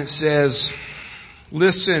 49, it says,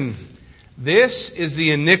 "Listen, this is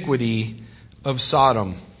the iniquity of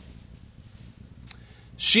Sodom.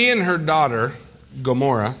 She and her daughter,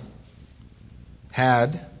 Gomorrah,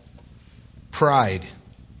 had pride,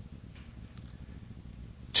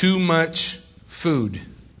 too much food,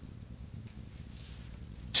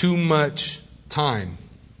 too much time,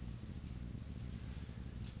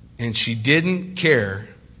 and she didn't care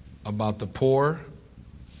about the poor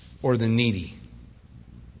or the needy.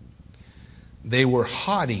 They were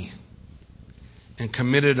haughty and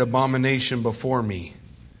committed abomination before me.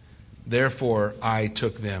 Therefore, I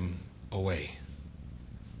took them away."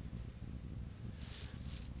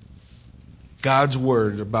 God's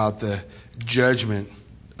word about the judgment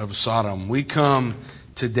of Sodom. We come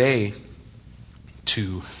today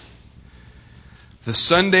to the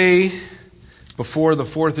Sunday before the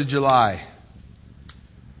 4th of July.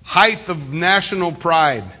 Height of national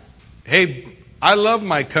pride. Hey, I love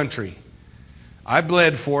my country. I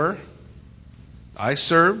bled for her. I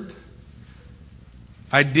served.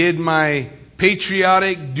 I did my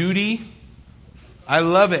patriotic duty. I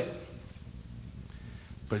love it.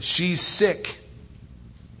 But she's sick.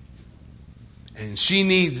 And she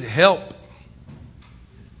needs help.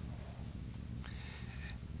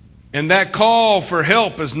 And that call for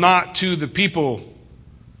help is not to the people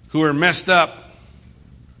who are messed up.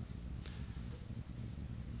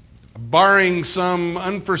 Barring some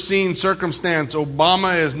unforeseen circumstance,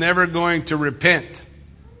 Obama is never going to repent.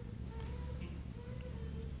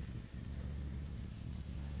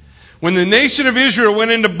 When the nation of Israel went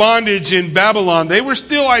into bondage in Babylon, they were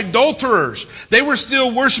still idolaters. They were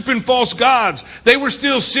still worshiping false gods. They were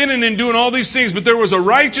still sinning and doing all these things. But there was a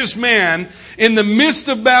righteous man in the midst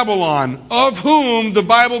of Babylon, of whom the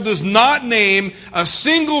Bible does not name a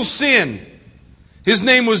single sin. His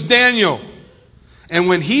name was Daniel. And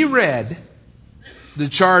when he read the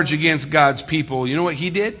charge against God's people, you know what he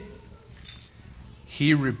did?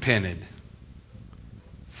 He repented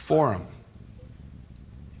for them.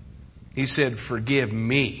 He said, "Forgive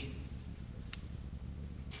me.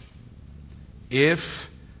 If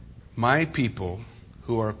my people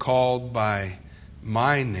who are called by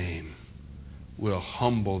my name will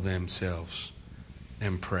humble themselves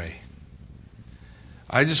and pray."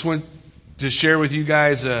 I just want to share with you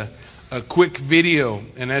guys a quick video.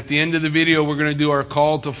 And at the end of the video, we're going to do our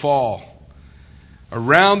call to fall.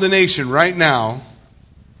 Around the nation right now,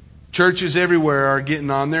 churches everywhere are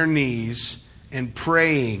getting on their knees and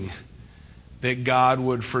praying that God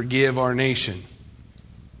would forgive our nation.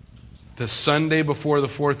 The Sunday before the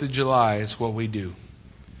 4th of July is what we do.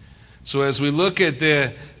 So as we look at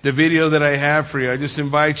the video that I have for you, I just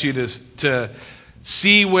invite you to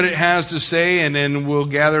see what it has to say, and then we'll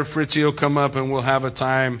gather. Fritzy will come up and we'll have a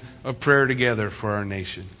time of prayer together for our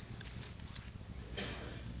nation.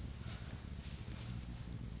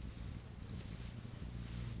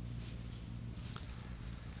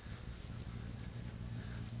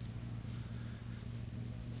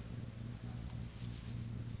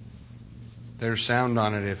 There's sound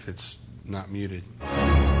on it if it's not muted.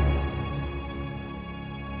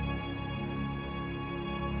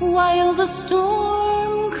 While the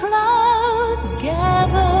storm clouds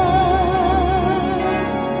gather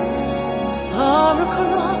far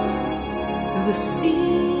across the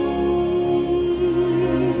sea,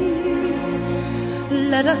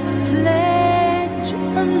 let us pledge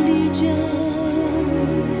allegiance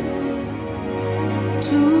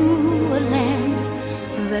to a land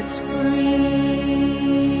that's free.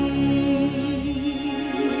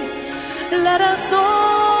 Let us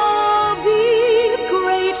all be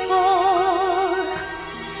grateful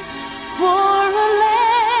for a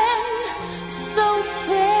land so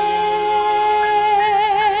fair,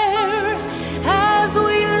 as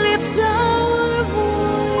we lift our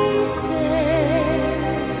voices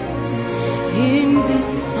in this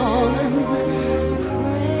solemn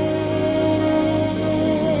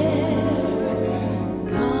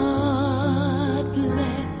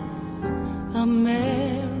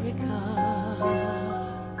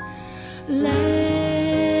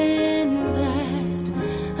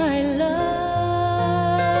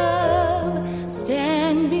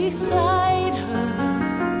beside her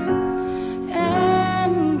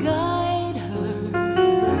and guide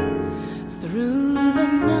her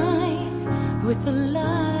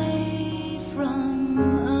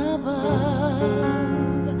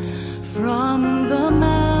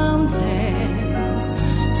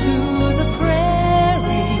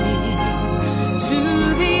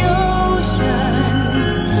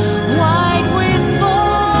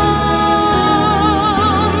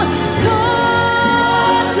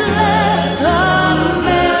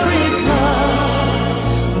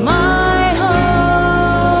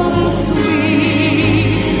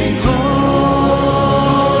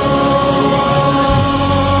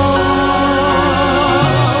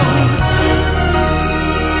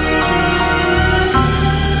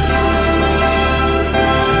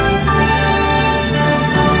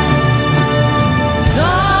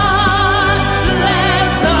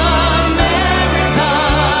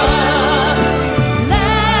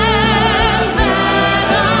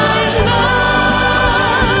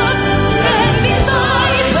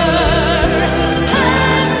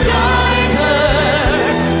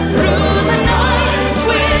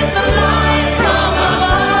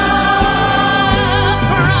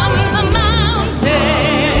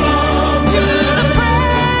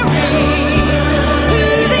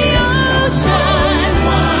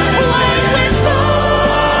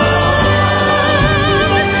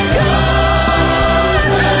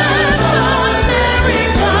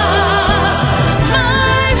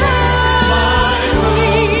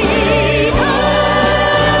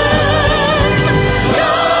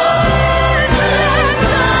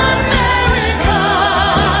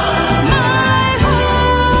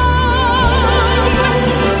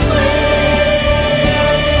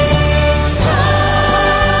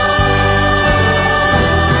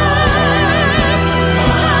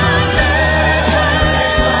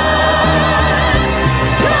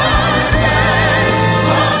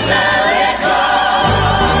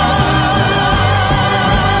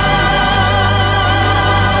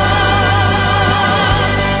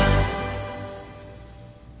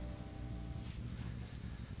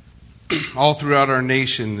All throughout our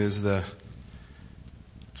nation is the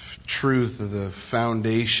truth of the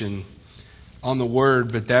foundation on the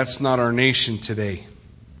Word, but that's not our nation today.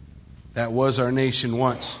 That was our nation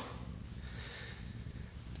once.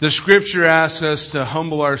 The Scripture asks us to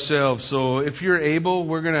humble ourselves. So if you're able,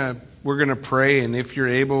 we're gonna pray, and if you're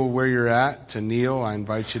able where you're at to kneel, I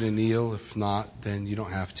invite you to kneel. If not, then you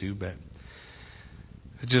don't have to. But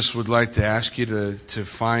I just would like to ask you to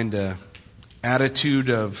find an attitude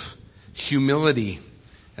of humility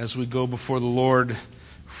as we go before the Lord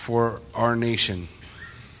for our nation.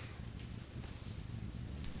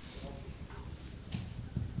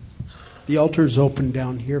 The altar is open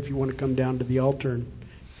down here if you want to come down to the altar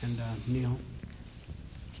and kneel.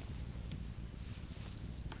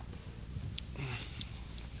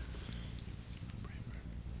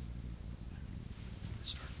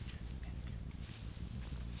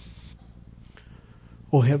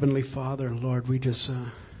 Oh, Heavenly Father, Lord, we just,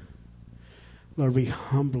 Lord, we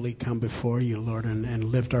humbly come before you, Lord, and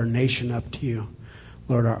lift our nation up to you.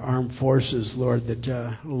 Lord, our armed forces, Lord,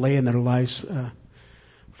 that lay in their lives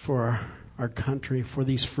for our country, for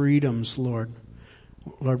these freedoms, Lord.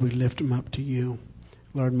 Lord, we lift them up to you.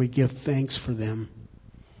 Lord, and we give thanks for them.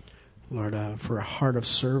 Lord, for a heart of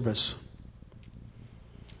service.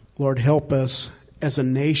 Lord, help us as a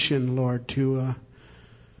nation, Lord, to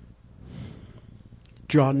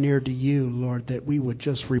draw near to you, Lord, that we would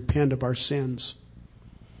just repent of our sins,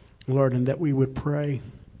 Lord, and that we would pray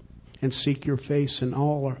and seek your face in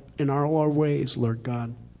all our ways, Lord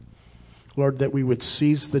God. Lord, that we would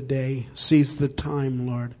seize the day, seize the time,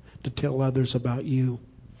 Lord, to tell others about you.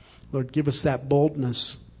 Lord, give us that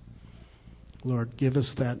boldness. Lord, give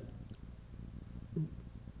us that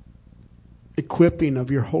equipping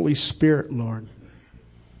of your Holy Spirit, Lord,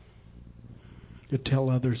 to tell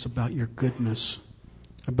others about your goodness,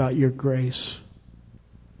 about your grace,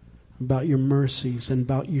 about your mercies, and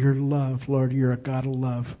about your love. Lord, you're a God of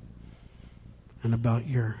love, and about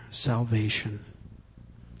your salvation.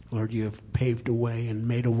 Lord, you have paved a way and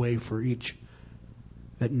made a way for each,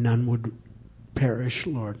 that none would perish,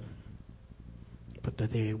 Lord, but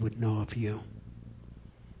that they would know of you.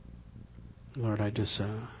 Lord, I just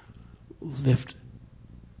lift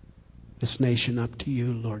this nation up to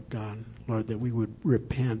you, Lord God. Lord, that we would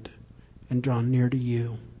repent and draw near to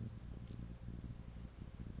you.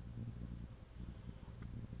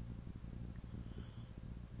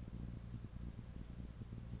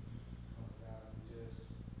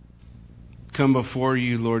 Come before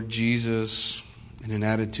you, Lord Jesus, in an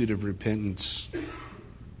attitude of repentance.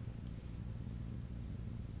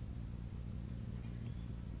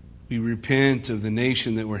 We repent of the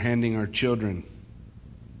nation that we're handing our children.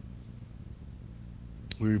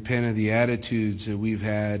 We repent of the attitudes that we've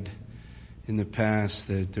had in the past,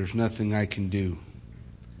 that there's nothing I can do.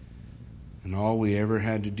 And all we ever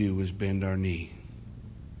had to do was bend our knee.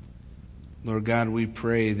 Lord God, we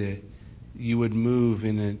pray that you would move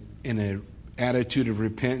in an attitude of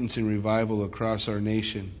repentance and revival across our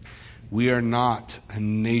nation. We are not a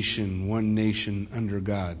nation, one nation under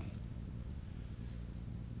God.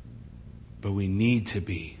 But we need to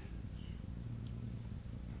be.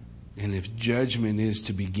 And if judgment is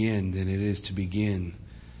to begin, then it is to begin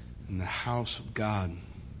in the house of God.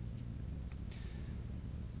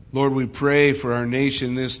 Lord, we pray for our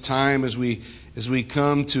nation this time as we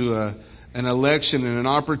come to an election and an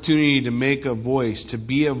opportunity to make a voice, to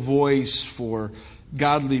be a voice for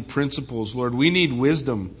godly principles. Lord, we need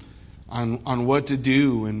wisdom on what to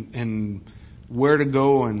do and where to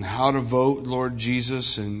go and how to vote, Lord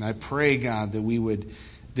Jesus. And I pray, God, that we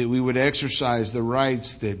would exercise the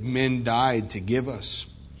rights that men died to give us.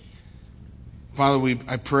 Father,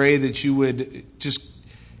 I pray that you would just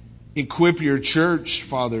equip your church,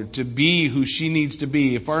 Father, to be who she needs to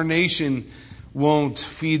be. If our nation won't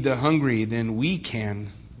feed the hungry, then we can.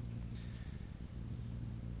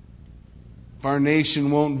 If our nation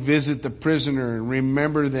won't visit the prisoner and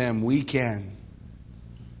remember them, we can.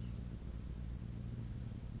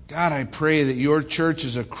 God, I pray that your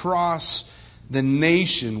churches across the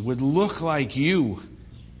nation would look like you.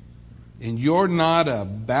 And you're not a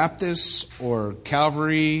Baptist or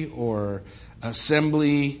Calvary or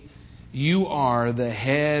Assembly. You are the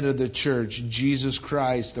head of the church, Jesus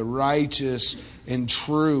Christ, the righteous and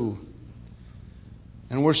true.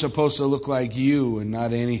 And we're supposed to look like you and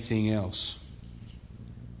not anything else.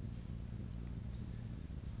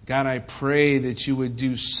 God, I pray that you would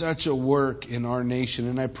do such a work in our nation.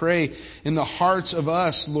 And I pray in the hearts of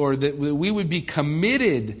us, Lord, that we would be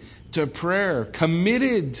committed to prayer,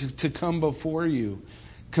 committed to come before you,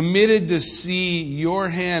 committed to see your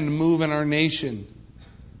hand move in our nation.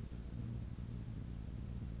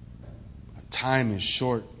 time is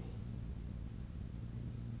short.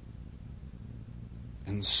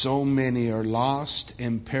 And so many are lost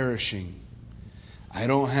and perishing. I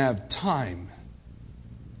don't have time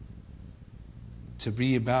to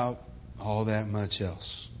be about all that much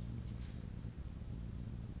else.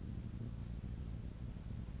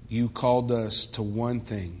 You called us to one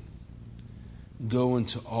thing. Go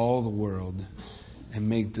into all the world and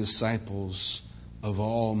make disciples of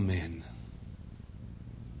all men.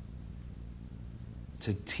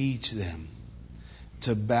 To teach them,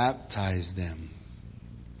 to baptize them,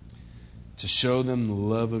 to show them the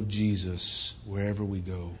love of Jesus wherever we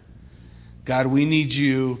go. God, we need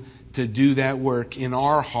you to do that work in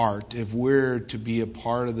our heart if we're to be a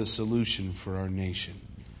part of the solution for our nation.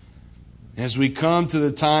 As we come to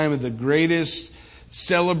the time of the greatest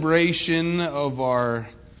celebration of our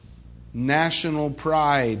national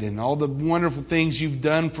pride and all the wonderful things you've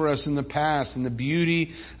done for us in the past and the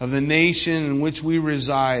beauty of the nation in which we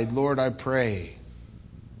reside, Lord, I pray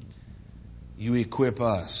you equip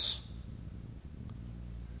us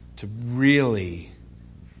to really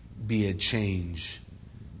be a change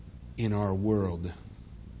in our world.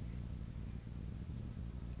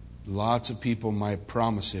 Lots of people might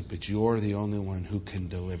promise it, but you're the only one who can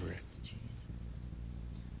deliver it.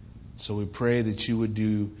 So we pray that you would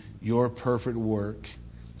do your perfect work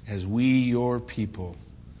as we, your people,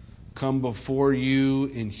 come before you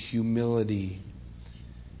in humility,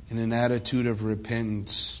 in an attitude of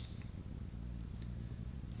repentance.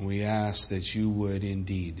 And we ask that you would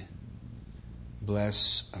indeed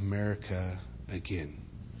bless America again.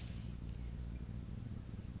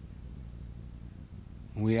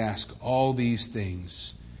 We ask all these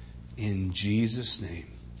things in Jesus' name.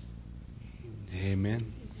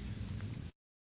 Amen.